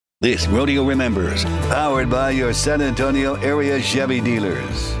This Rodeo Remembers, powered by your San Antonio area Chevy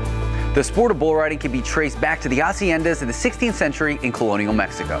dealers. The sport of bull riding can be traced back to the haciendas in the 16th century in colonial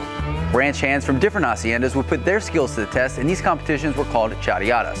Mexico. Ranch hands from different haciendas would put their skills to the test, and these competitions were called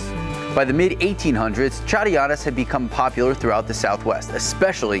charreadas. By the mid-1800s, charreadas had become popular throughout the Southwest,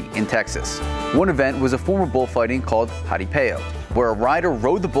 especially in Texas. One event was a form of bullfighting called jaripeo, where a rider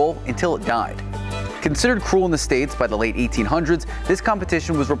rode the bull until it died. Considered cruel in the States by the late 1800s, this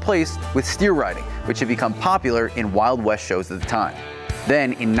competition was replaced with steer riding, which had become popular in Wild West shows at the time.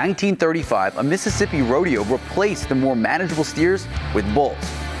 Then, in 1935, a Mississippi rodeo replaced the more manageable steers with bulls.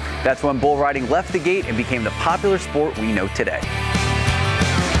 That's when bull riding left the gate and became the popular sport we know today.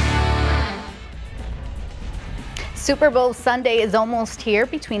 Super Bowl Sunday is almost here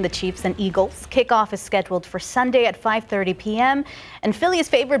between the Chiefs and Eagles. Kickoff is scheduled for Sunday at 5:30 p.m. and Philly is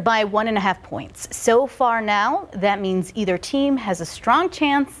favored by 1.5 points. So far now, that means either team has a strong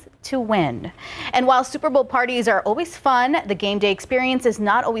chance to win. And while Super Bowl parties are always fun, the game day experience is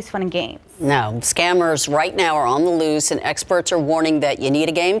not always fun and games. No, scammers right now are on the loose, and experts are warning that you need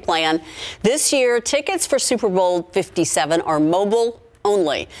a game plan. This year, tickets for Super Bowl 57 are mobile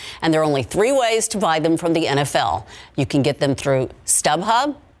only, and there are only 3 ways to buy them from the NFL. You can get them through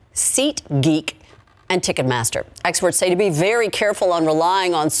StubHub, SeatGeek, and Ticketmaster. Experts say to be very careful on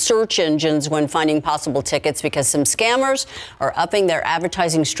relying on search engines when finding possible tickets, because some scammers are upping their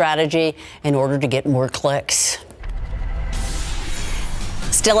advertising strategy in order to get more clicks.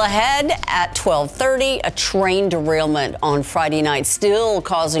 Still ahead at 12:30, a train derailment on Friday night, still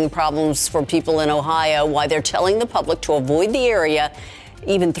causing problems for people in Ohio, why they're telling the public to avoid the area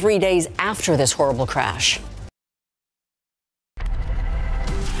even 3 days after this horrible crash.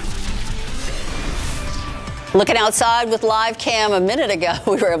 Looking outside with live cam a minute ago,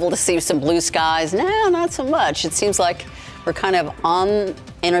 we were able to see some blue skies. Now, not so much. It seems like we're kind of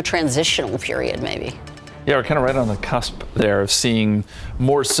in a transitional period, maybe. Yeah, we're kind of right on the cusp there of seeing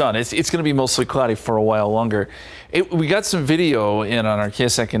more sun. It's going to be mostly cloudy for a while longer. We got some video in on our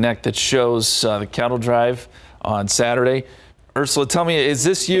KSAT Connect that shows the cattle drive on Saturday. Ursula, tell me, is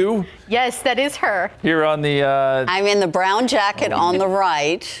this you? Yes, that is her. Here on the... I'm in the brown jacket on the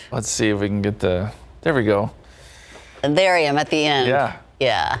right. Let's see if we can get the... There we go. There I am at the end. Yeah.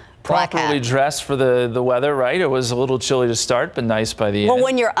 Yeah. Properly dressed for the weather, right? It was a little chilly to start, but nice by the end. Well,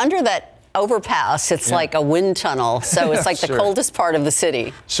 when you're under that overpass, it's like a wind tunnel, so it's like the coldest part of the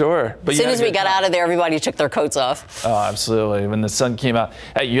city. Sure. But as soon as we got out of there, everybody took their coats off. Oh, absolutely. When the sun came out.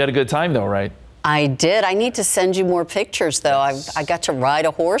 Hey, you had a good time though, right? I did. I need to send you more pictures, though. I got to ride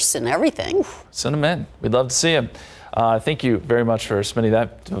a horse and everything. Send them in. We'd love to see them. Thank you very much for submitting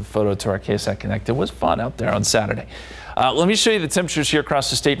that photo to our KSAT Connect. It was fun out there on Saturday. Let me show you the temperatures here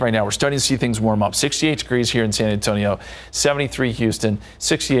across the state right now. We're starting to see things warm up. 68 degrees here in San Antonio, 73 Houston,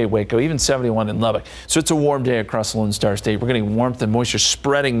 68 Waco, even 71 in Lubbock. So it's a warm day across the Lone Star State. We're getting warmth and moisture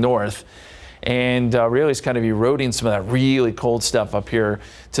spreading north. And really it's kind of eroding some of that really cold stuff up here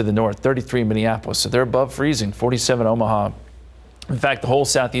to the north. 33 Minneapolis, so they're above freezing. 47 Omaha. In fact, the whole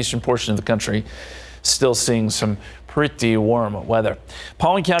southeastern portion of the country still seeing some pretty warm weather.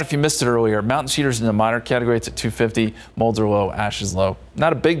 Pollen count, if you missed it earlier, Mountain Cedar's in the minor category. It's at 250. Mulder low, Ashes low.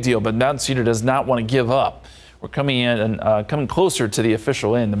 Not a big deal, but Mountain Cedar does not want to give up. We're coming in and coming closer to the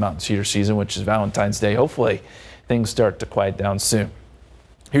official end of Mountain Cedar season, which is Valentine's Day. Hopefully things start to quiet down soon.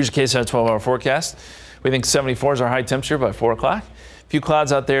 Here's your KSAT 12-hour forecast. We think 74 is our high temperature by 4 o'clock. A few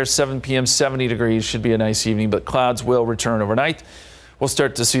clouds out there, 7 p.m., 70 degrees. Should be a nice evening, but clouds will return overnight. We'll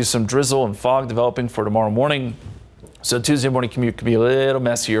start to see some drizzle and fog developing for tomorrow morning. So Tuesday morning commute could be a little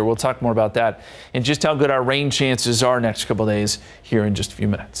messier. We'll talk more about that and just how good our rain chances are next couple of days here in just a few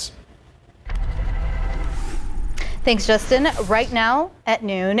minutes. Thanks, Justin. Right now at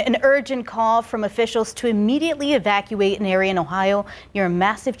noon, an urgent call from officials to immediately evacuate an area in Ohio near a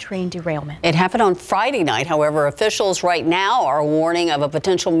massive train derailment. It happened on Friday night. However, officials right now are warning of a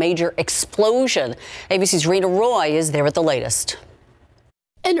potential major explosion. ABC's Rena Roy is there at the latest.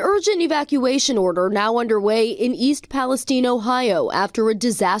 An urgent evacuation order now underway in East Palestine, Ohio, after a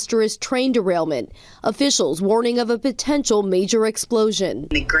disastrous train derailment. Officials warning of a potential major explosion.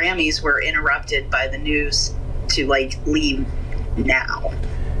 The Grammys were interrupted by the news to leave now.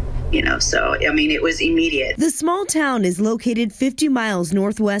 So, I mean, it was immediate. The small town is located 50 miles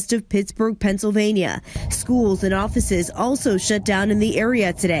northwest of Pittsburgh, Pennsylvania. Schools and offices also shut down in the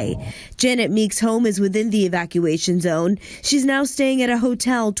area today. Janet Meek's home is within the evacuation zone. She's now staying at a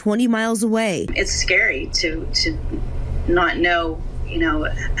hotel 20 miles away. It's scary to not know,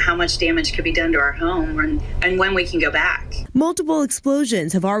 how much damage could be done to our home and when we can go back. Multiple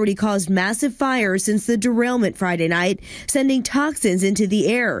explosions have already caused massive fires since the derailment Friday night, sending toxins into the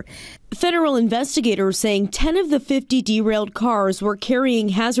air. Federal investigators saying 10 of the 50 derailed cars were carrying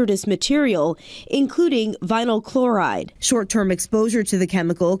hazardous material, including vinyl chloride. Short-term exposure to the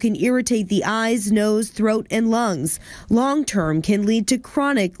chemical can irritate the eyes, nose, throat, and lungs. Long-term can lead to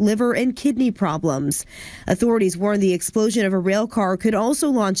chronic liver and kidney problems. Authorities warn the explosion of a rail car could also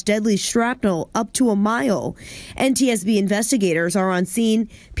launch deadly shrapnel up to a mile. NTSB investigators are on scene,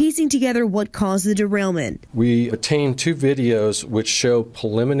 piecing together what caused the derailment. We obtained 2 videos which show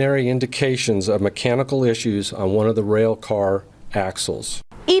preliminary indications of mechanical issues on one of the rail car axles.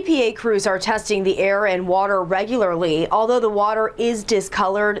 EPA crews are testing the air and water regularly. Although the water is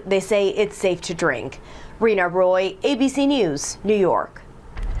discolored, they say it's safe to drink. Rena Roy, ABC News, New York.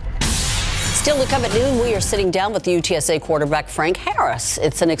 Still to come at noon, we are sitting down with the UTSA quarterback Frank Harris.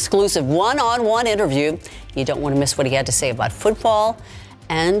 It's an exclusive one-on-one interview. You don't want to miss what he had to say about football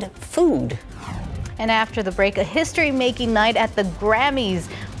and food. And after the break, a history-making night at the Grammys.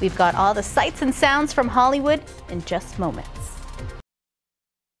 We've got all the sights and sounds from Hollywood in just moments.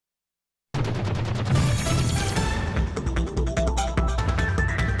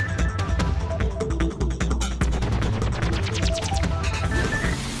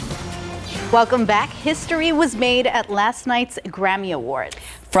 Welcome back. History was made at last night's Grammy Awards.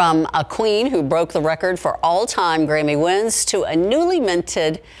 From a queen who broke the record for all-time Grammy wins to a newly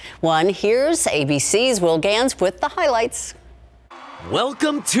minted one, here's ABC's Will Gans with the highlights.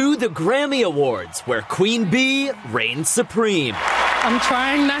 Welcome to the Grammy Awards, where Queen Bee reigns supreme. I'm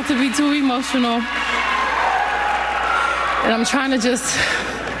trying not to be too emotional, and I'm trying to just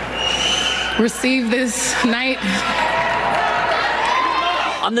receive this night.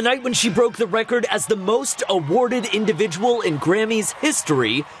 On the night when she broke the record as the most awarded individual in Grammy's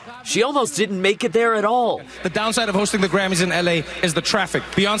history, she almost didn't make it there at all. The downside of hosting the Grammys in LA is the traffic.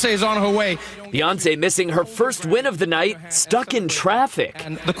 Beyonce is on her way. Beyonce missing her first win of the night, stuck in traffic.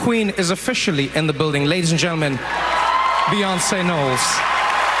 And the Queen is officially in the building. Ladies and gentlemen, Beyonce Knowles.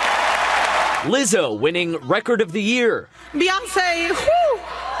 Lizzo winning Record of the Year. Beyonce, whoo!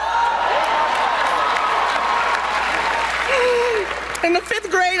 In the 5th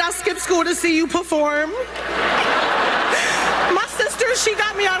grade, I skipped school to see you perform. My sister, she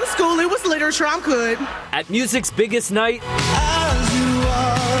got me out of school. It was literature. I'm good. At music's biggest night,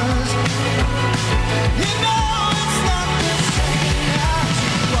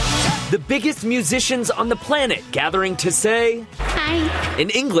 the biggest musicians on the planet gathering to say hi in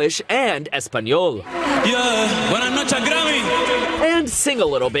English and Espanol. Yeah, buenas noches, Grammy. And sing a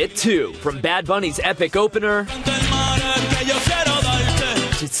little bit too, from Bad Bunny's epic opener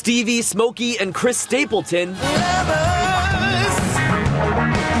to Stevie, Smokey, and Chris Stapleton,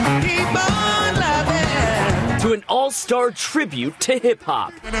 to an all-star tribute to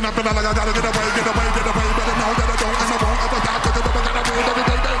hip-hop.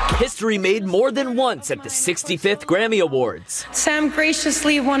 History made more than once at the 65th Grammy Awards. Sam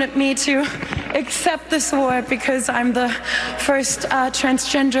graciously wanted me to accept this award because I'm the first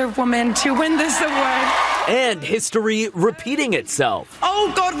transgender woman to win this award. And history repeating itself.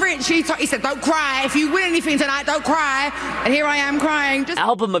 Oh, God, Rich, he said, don't cry. If you win anything tonight, don't cry. And here I am crying.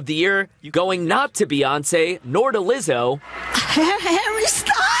 Album of the Year going not to Beyonce nor to Lizzo. Harry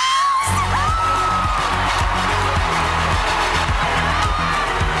Styles!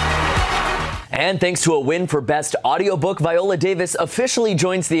 And thanks to a win for Best Audiobook, Viola Davis officially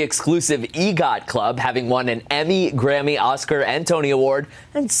joins the exclusive EGOT Club, having won an Emmy, Grammy, Oscar, and Tony Award,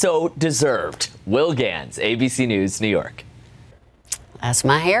 and so deserved. Will Gans, ABC News, New York. That's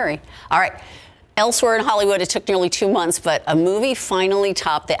my Harry. All right. Elsewhere in Hollywood, it took nearly 2 months, but a movie finally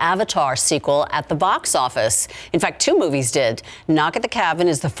topped the Avatar sequel at the box office. In fact, 2 movies did. Knock at the Cabin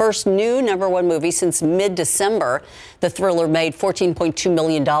is the first new #1 movie since mid-December. The thriller made $14.2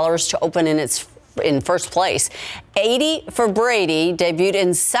 million to open in first place. 80 for Brady debuted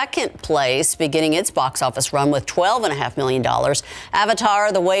in second place, beginning its box office run with $12.5 million.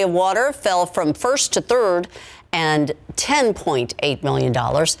 Avatar: The Way of Water fell from first to third and $10.8 million.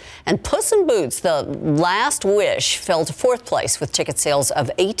 And Puss in Boots: The Last Wish fell to fourth place with ticket sales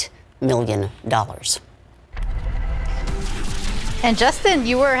of $8 million. And Justin,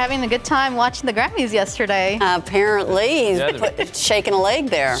 you were having a good time watching the Grammys yesterday. Apparently, he's shaking a leg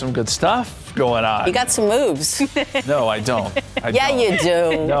there. Some good stuff going on. You got some moves. No, I don't. You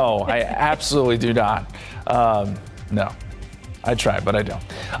do. No, I absolutely do not. No. I try, but I don't.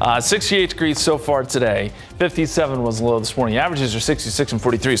 68 degrees so far today. 57 was low this morning. Averages are 66 and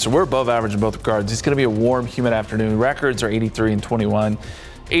 43, so we're above average in both regards. It's going to be a warm, humid afternoon. Records are 83 and 21.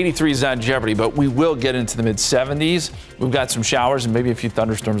 83 is not in jeopardy, but we will get into the mid-70s. We've got some showers and maybe a few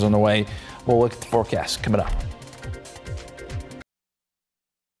thunderstorms on the way. We'll look at the forecast coming up.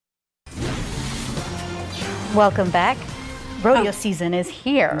 Welcome back. Rodeo season is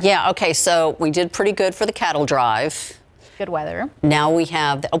here. Yeah, okay, so we did pretty good for the cattle drive. Good weather. Now we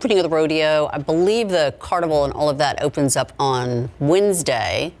have the opening of the rodeo. I believe the carnival and all of that opens up on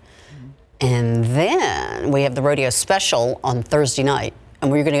Wednesday. And then we have the rodeo special on Thursday night. And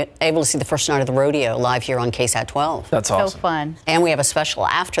we're going to be able to see the first night of the rodeo live here on KSAT12. That's awesome. So fun. And we have a special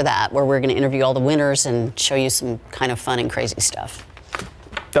after that where we're going to interview all the winners and show you some kind of fun and crazy stuff.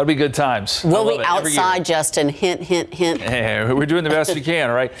 That'll be good times. We'll be outside, Justin. Hint, hint, hint. Hey, we're doing the best we can,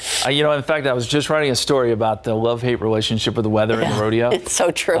 all right? You know, in fact, I was just writing a story about the love-hate relationship with the weather and the rodeo. It's so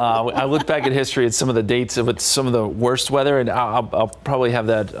true. I looked back at history at some of the dates with some of the worst weather, and I'll probably have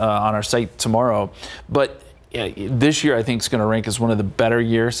that on our site tomorrow. But this year, I think, is going to rank as one of the better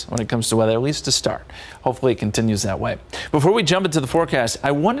years when it comes to weather, at least to start. Hopefully, it continues that way. Before we jump into the forecast,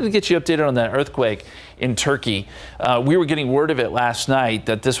 I wanted to get you updated on that earthquake in Turkey. We were getting word of it last night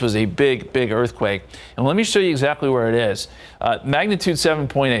that this was a big, big earthquake. And let me show you exactly where it is. Magnitude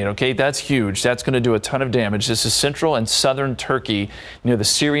 7.8, okay? That's huge. That's going to do a ton of damage. This is central and southern Turkey near the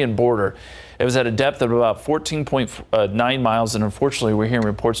Syrian border. It was at a depth of about 14.9 miles, and unfortunately, we're hearing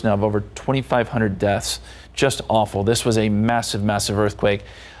reports now of over 2,500 deaths. Just awful. This was a massive, massive earthquake.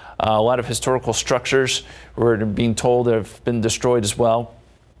 A lot of historical structures were being told have been destroyed as well.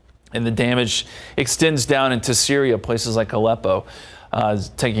 And the damage extends down into Syria, places like Aleppo,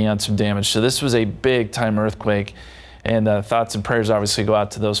 taking on some damage. So this was a big time earthquake. And thoughts and prayers obviously go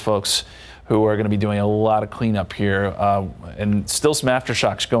out to those folks who are going to be doing a lot of cleanup here. And still some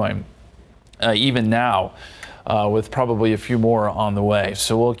aftershocks going, even now. With probably a few more on the way.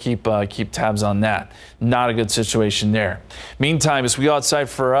 So we'll keep tabs on that. Not a good situation there. Meantime, as we go outside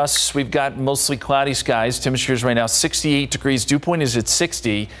for us, we've got mostly cloudy skies. Temperatures right now 68 degrees. Dew point is at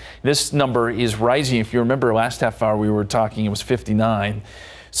 60. This number is rising. If you remember last half hour we were talking, it was 59.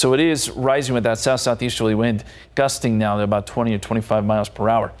 So it is rising with that south-southeasterly wind, gusting now to about 20 to 25 miles per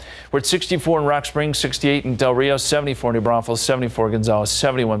hour. We're at 64 in Rock Springs, 68 in Del Rio, 74 in New Braunfels, 74 Gonzales,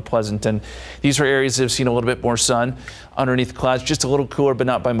 71 Pleasanton. These are areas that have seen a little bit more sun underneath the clouds, just a little cooler, but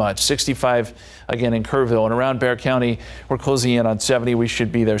not by much. 65 again in Kerrville, and around Bexar County, we're closing in on 70. We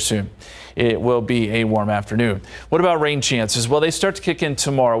should be there soon. It will be a warm afternoon. What about rain chances? Well, they start to kick in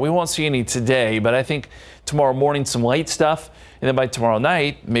tomorrow. We won't see any today, but I think tomorrow morning some light stuff. And then by tomorrow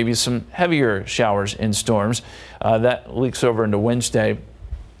night, maybe some heavier showers and storms. That leaks over into Wednesday.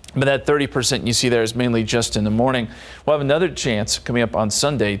 But that 30% you see there is mainly just in the morning. We'll have another chance coming up on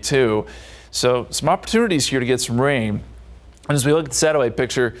Sunday, too. So some opportunities here to get some rain. And as we look at the satellite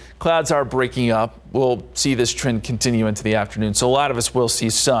picture, clouds are breaking up. We'll see this trend continue into the afternoon. So a lot of us will see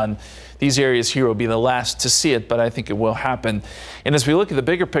sun. These areas here will be the last to see it, but I think it will happen. And as we look at the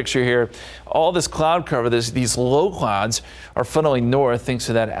bigger picture here, all this cloud cover, these low clouds are funneling north thanks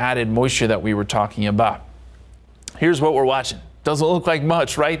to that added moisture that we were talking about. Here's what we're watching. Doesn't look like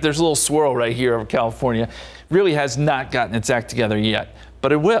much, right? There's a little swirl right here over California. Really has not gotten its act together yet,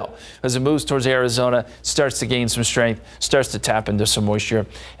 but it will. As it moves towards Arizona, starts to gain some strength, starts to tap into some moisture,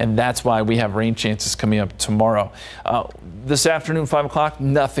 and that's why we have rain chances coming up tomorrow. This afternoon, 5 o'clock,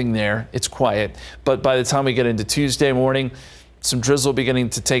 nothing there. It's quiet, but by the time we get into Tuesday morning, some drizzle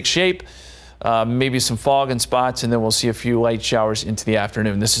beginning to take shape, maybe some fog in spots, and then we'll see a few light showers into the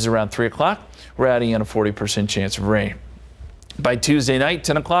afternoon. This is around 3 o'clock. We're adding in a 40% chance of rain. By Tuesday night,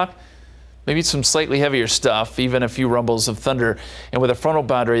 10 o'clock, maybe some slightly heavier stuff, even a few rumbles of thunder. And with a frontal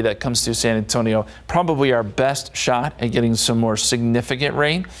boundary that comes through San Antonio, probably our best shot at getting some more significant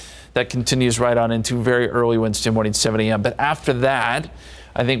rain. That continues right on into very early Wednesday morning, 7 a.m. But after that,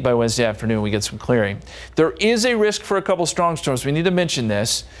 I think by Wednesday afternoon, we get some clearing. There is a risk for a couple strong storms. We need to mention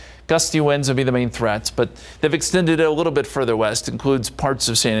this. Gusty winds will be the main threats, but they've extended it a little bit further west, includes parts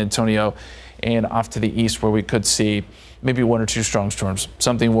of San Antonio and off to the east where we could see maybe 1 or 2 strong storms,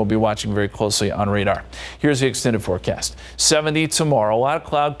 something we'll be watching very closely on radar. Here's the extended forecast. 70 tomorrow, a lot of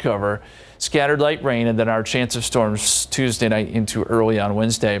cloud cover, scattered light rain, and then our chance of storms Tuesday night into early on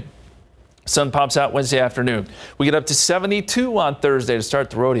Wednesday. Sun pops out Wednesday afternoon. We get up to 72 on Thursday to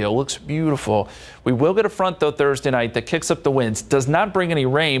start the rodeo. Looks beautiful. We will get a front, though, Thursday night that kicks up the winds. Does not bring any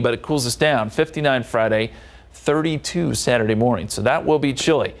rain, but it cools us down. 59 Friday, 32 Saturday morning. So that will be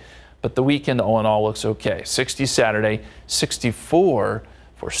chilly. But the weekend, all in all, looks okay. 60 Saturday, 64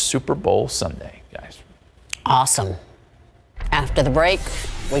 for Super Bowl Sunday, guys. Awesome. After the break,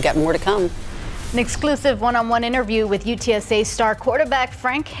 we got more to come. An exclusive one-on-one interview with UTSA star quarterback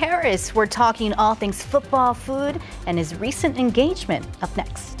Frank Harris. We're talking all things football, food, and his recent engagement. Up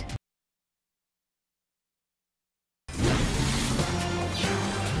next.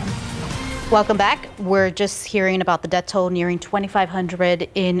 Welcome back. We're just hearing about the death toll nearing 2,500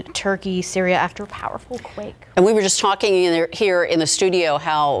 in Turkey, Syria after a powerful quake. And we were just talking here in the studio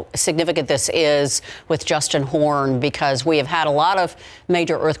how significant this is with Justin Horn, because we have had a lot of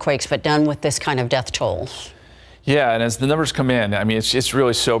major earthquakes, but none with this kind of death toll. Yeah, and as the numbers come in, I mean, it's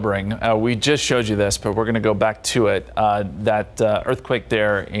really sobering. We just showed you this, but we're going to go back to it. That earthquake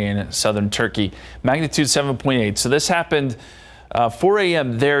there in southern Turkey, magnitude 7.8. So this happened 4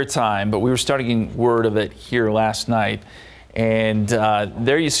 a.m. their time, but we were starting getting word of it here last night. And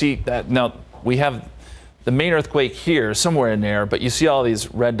there you see that. Now, we have the main earthquake here somewhere in there, but you see all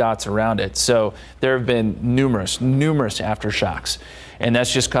these red dots around it. So there have been numerous aftershocks, and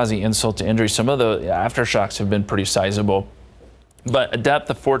that's just causing insult to injury. Some of the aftershocks have been pretty sizable, but a depth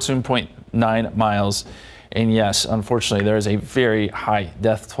of 14.9 miles. And yes, unfortunately, there is a very high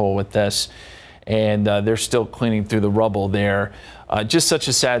death toll with this. And they're still cleaning through the rubble there. Just such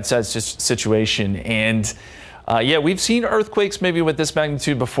a sad situation. And yeah, we've seen earthquakes maybe with this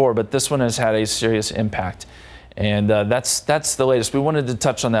magnitude before, but this one has had a serious impact. And that's the latest. We wanted to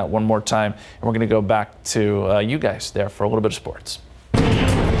touch on that one more time. And we're going to go back to you guys there for a little bit of sports.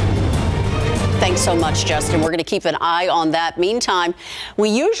 Thanks so much, Justin. We're going to keep an eye on that. Meantime, we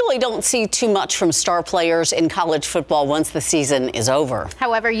usually don't see too much from star players in college football once the season is over.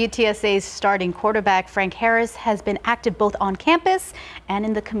 However, UTSA's starting quarterback Frank Harris has been active both on campus and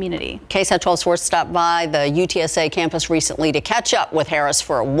in the community. KSAT12 Sports stopped by the UTSA campus recently to catch up with Harris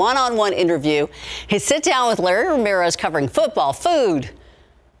for a one-on-one interview. His sit-down with Larry Ramirez covering football, food,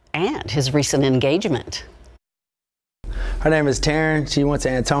 and his recent engagement. Her name is Taryn. She went to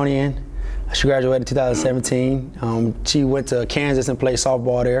Antonian. She graduated in 2017. She went to Kansas and played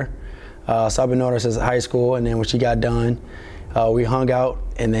softball there. So I've been knowing her since high school. And then when she got done, we hung out.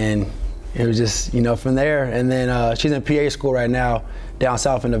 And then it was just, from there. And then she's in PA school right now down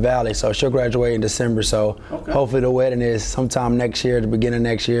south in the valley. So she'll graduate in December. So hopefully the wedding is sometime next year, the beginning of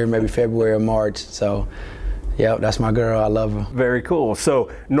next year, maybe February or March. So, yeah, that's my girl. I love her. Very cool. So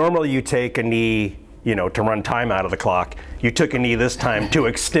normally you take a knee, to run time out of the clock. You took a knee this time to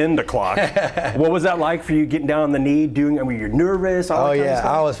extend the clock. What was that like for you, getting down on the knee, were you nervous? Oh yeah,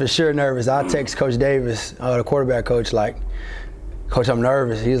 I was for sure nervous. I text Coach Davis, the quarterback coach, like, Coach, I'm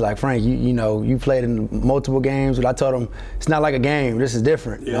nervous. He was like, Frank, you played in multiple games, but I told him, it's not like a game, this is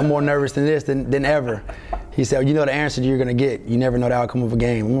different. Yeah. I'm more nervous than this than ever. He said, you know the answer you're gonna get. You never know the outcome of a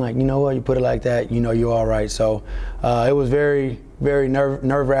game. I'm like, you know what, you put it like that, you're all right. So it was very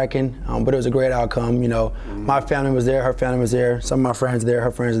nerve-wracking, but it was a great outcome. My family was there, her family was there, some of my friends there,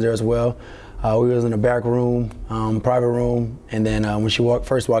 her friends were there as well. We was in the back room, private room, and then when she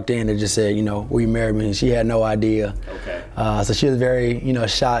first walked in, they just said, will you marry me? And she had no idea. Okay. So she was very,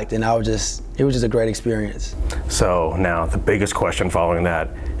 shocked, and it was just a great experience. So now the biggest question following that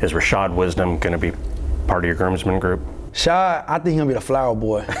is Rashad Wisdom going to be part of your groomsmen group? Shad, I think he'll be the flower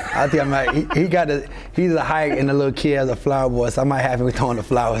boy. I think he's a height and the little kid as a flower boy, so I might have him throwing the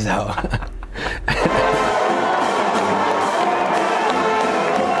flowers out.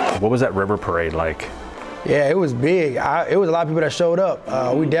 What was that river parade like? Yeah, it was big. It was a lot of people that showed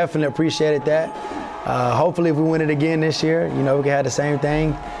up. We definitely appreciated that. Hopefully if we win it again this year, we can have the same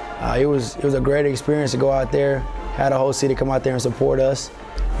thing. It was a great experience to go out there, had a whole city come out there and support us.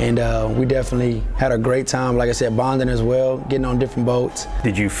 And we definitely had a great time, like I said, bonding as well, getting on different boats.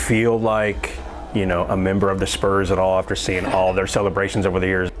 Did you feel like, a member of the Spurs at all after seeing all their celebrations over the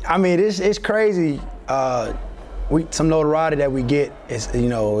years? I mean, it's crazy. Some notoriety that we get is,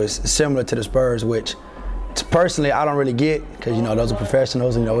 is similar to the Spurs, which personally I don't really get because, those are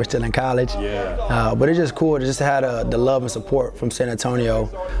professionals, we're still in college. Yeah. But it's just cool to just have the love and support from San Antonio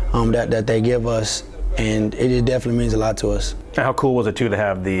that they give us. And it definitely means a lot to us. How cool was it too to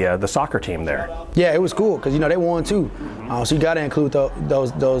have the soccer team there? Yeah, it was cool because they won too. So you got to include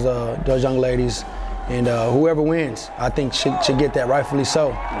those young ladies, and whoever wins, I think should get that, rightfully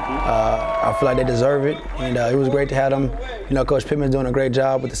so. I feel like they deserve it, and it was great to have them. Coach Pittman's doing a great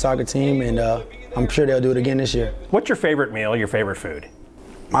job with the soccer team, and I'm sure they'll do it again this year. What's your favorite meal? Your favorite food?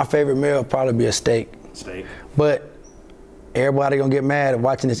 My favorite meal would probably be a steak. Steak. But everybody gonna get mad at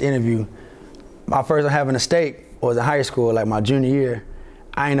watching this interview. My first time having a steak was in high school, like my junior year.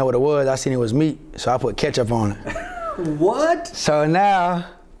 I didn't know what it was. I seen it was meat, so I put ketchup on it. What? So now,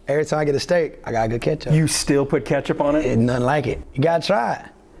 every time I get a steak, I got good ketchup. You still put ketchup on it? Nothing like it. You gotta try it.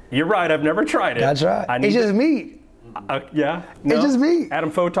 You're right. I've never tried it. Gotta try it. It's just meat. Yeah? No? It's just meat.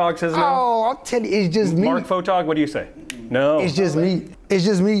 Adam Photog says no? Oh, I'll tell you, it's just meat. Mark Photog, what do you say? No. It's just meat. It's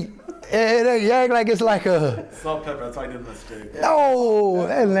just meat. You act like it's like a... Salt, pepper, that's how I did my steak. No,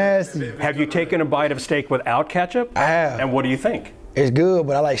 that's nasty. Have you taken a bite of steak without ketchup? I have. And what do you think? It's good,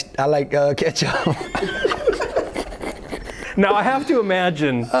 but I like ketchup. Now, I have to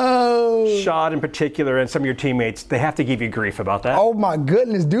imagine Shad in particular and some of your teammates, they have to give you grief about that. Oh, my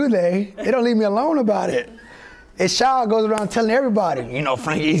goodness, do they? They don't leave me alone about it. And Shad goes around telling everybody, you know,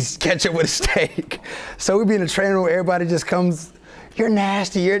 Frankie's ketchup with a steak. So we be in the training room, everybody just comes, you're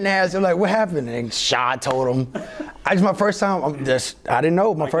nasty, you're nasty. I'm like, what happened? And Shad told him. My first time, I didn't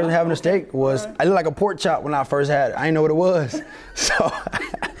know. My first time having a steak was, I looked like a pork chop when I first had it. I didn't know what it was. So.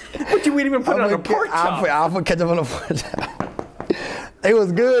 But you wouldn't even put it on a pork chop. I'll put ketchup on a pork chop. It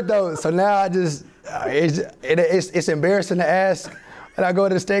was good though. So now I just, it's embarrassing to ask when I go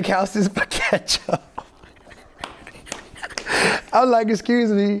to the steakhouses for ketchup. I'm like,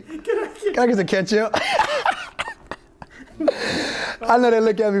 excuse me, can I get some ketchup? I know they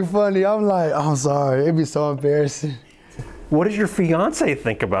look at me funny. I'm like, I'm sorry. It'd be so embarrassing. What does your fiance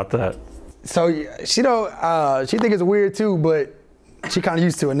think about that? So she don't. She think it's weird too, but she kind of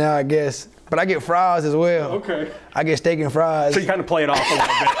used to it now, I guess. But I get fries as well. Okay. I get steak and fries. So you kind of play it off a little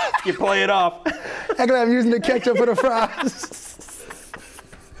bit. You play it off. Act like I'm using the ketchup for the fries.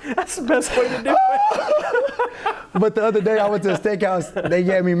 That's the best way to do it. But the other day I went to a steakhouse. They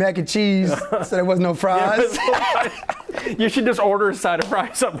gave me mac and cheese, so there was no fries. You should just order a side of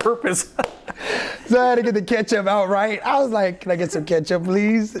fries on purpose. So I had to get the ketchup outright. I was like, can I get some ketchup,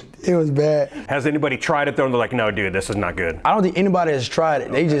 please? It was bad. Has anybody tried it though and they're like, no, dude, this is not good? I don't think anybody has tried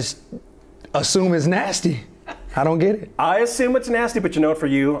it. They just assume it's nasty. I don't get it. I assume it's nasty, but you know what, for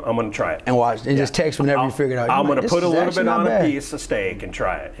you, I'm going to try it. And watch, and just text whenever you figure it out. I'm going to put a little bit on bad. a piece of steak and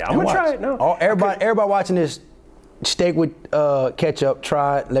try it. Yeah, I'm going to try it. No. Everybody watching this steak with ketchup,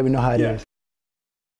 try it. Let me know how it is.